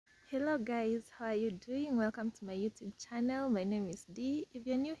Hello guys, how are you doing? Welcome to my YouTube channel. My name is Dee. If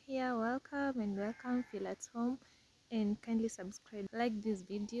you're new here, welcome, feel at home and kindly subscribe, like this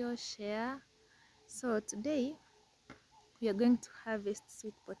video, share. So today we are going to harvest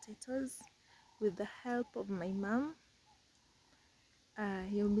sweet potatoes with the help of my mom.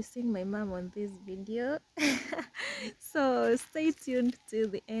 You'll be seeing my mom on this video. So stay tuned till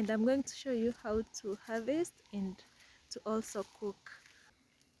the end. I'm going to show you how to harvest and to also cook.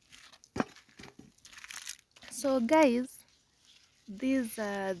 So guys, these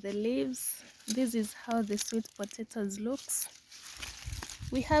are the leaves. This is how the sweet potatoes looks.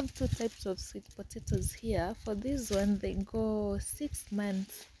 We have two types of sweet potatoes here. For this one, they go 6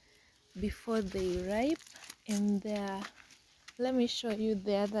 months before they ripe, and let me show you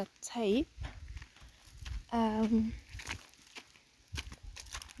the other type. Let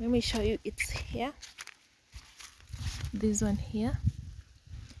me show you, it's here. This one here,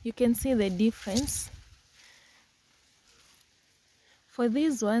 you can see the difference. For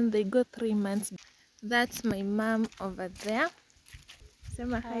this one, they go 3 months. That's my mom over there.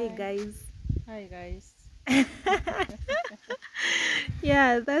 Sema hi guys. Hi guys.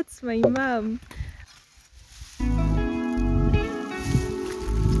 Yeah, that's my mom.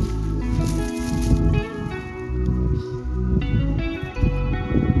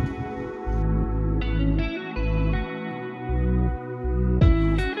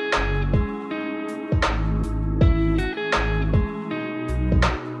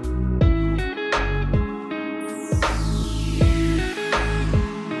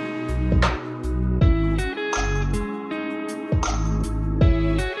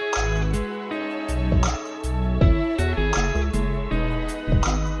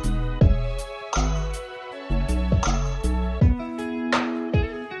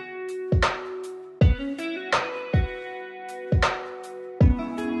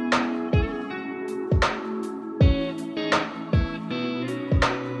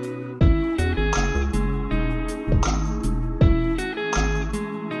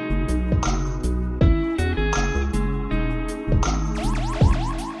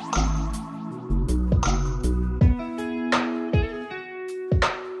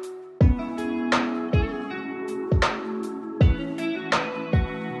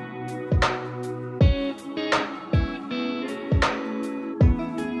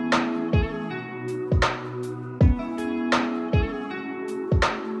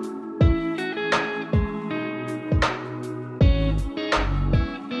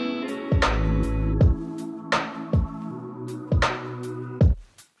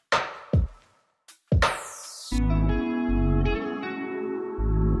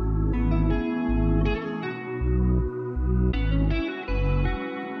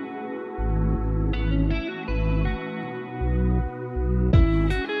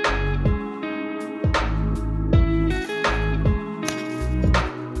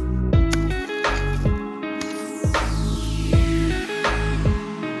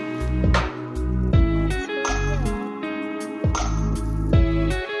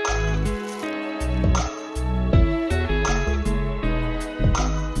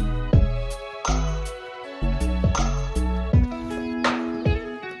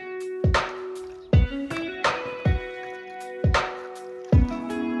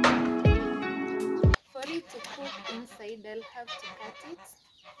 Inside, I'll have to cut it.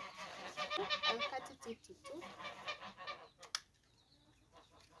 I'll cut it into two.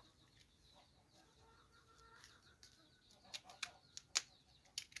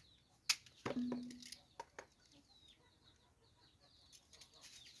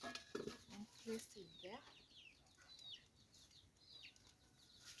 And place it there.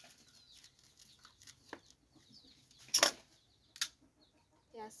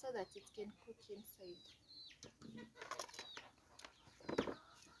 Yeah, so that it can cook inside.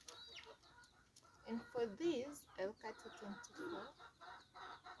 And for this, I'll cut it into four.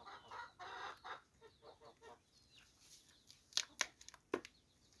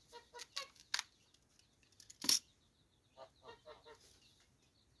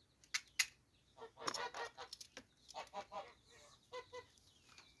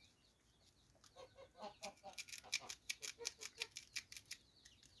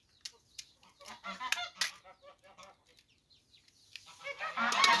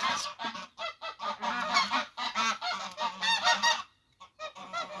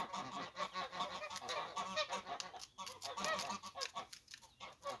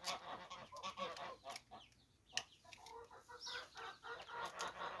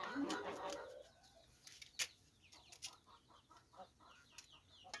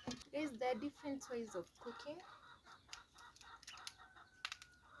 Guys, there are different ways of cooking.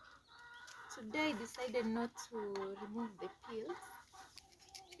 today I decided not to remove the peels.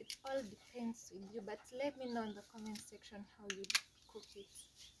 It all depends with you, but let me know in the comment section how you cook it.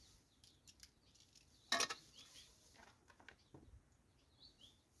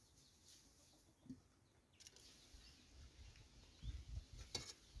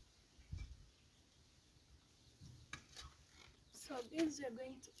 So guys, we are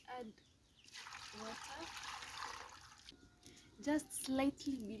going to add water just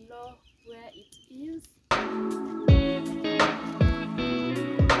slightly below where it is.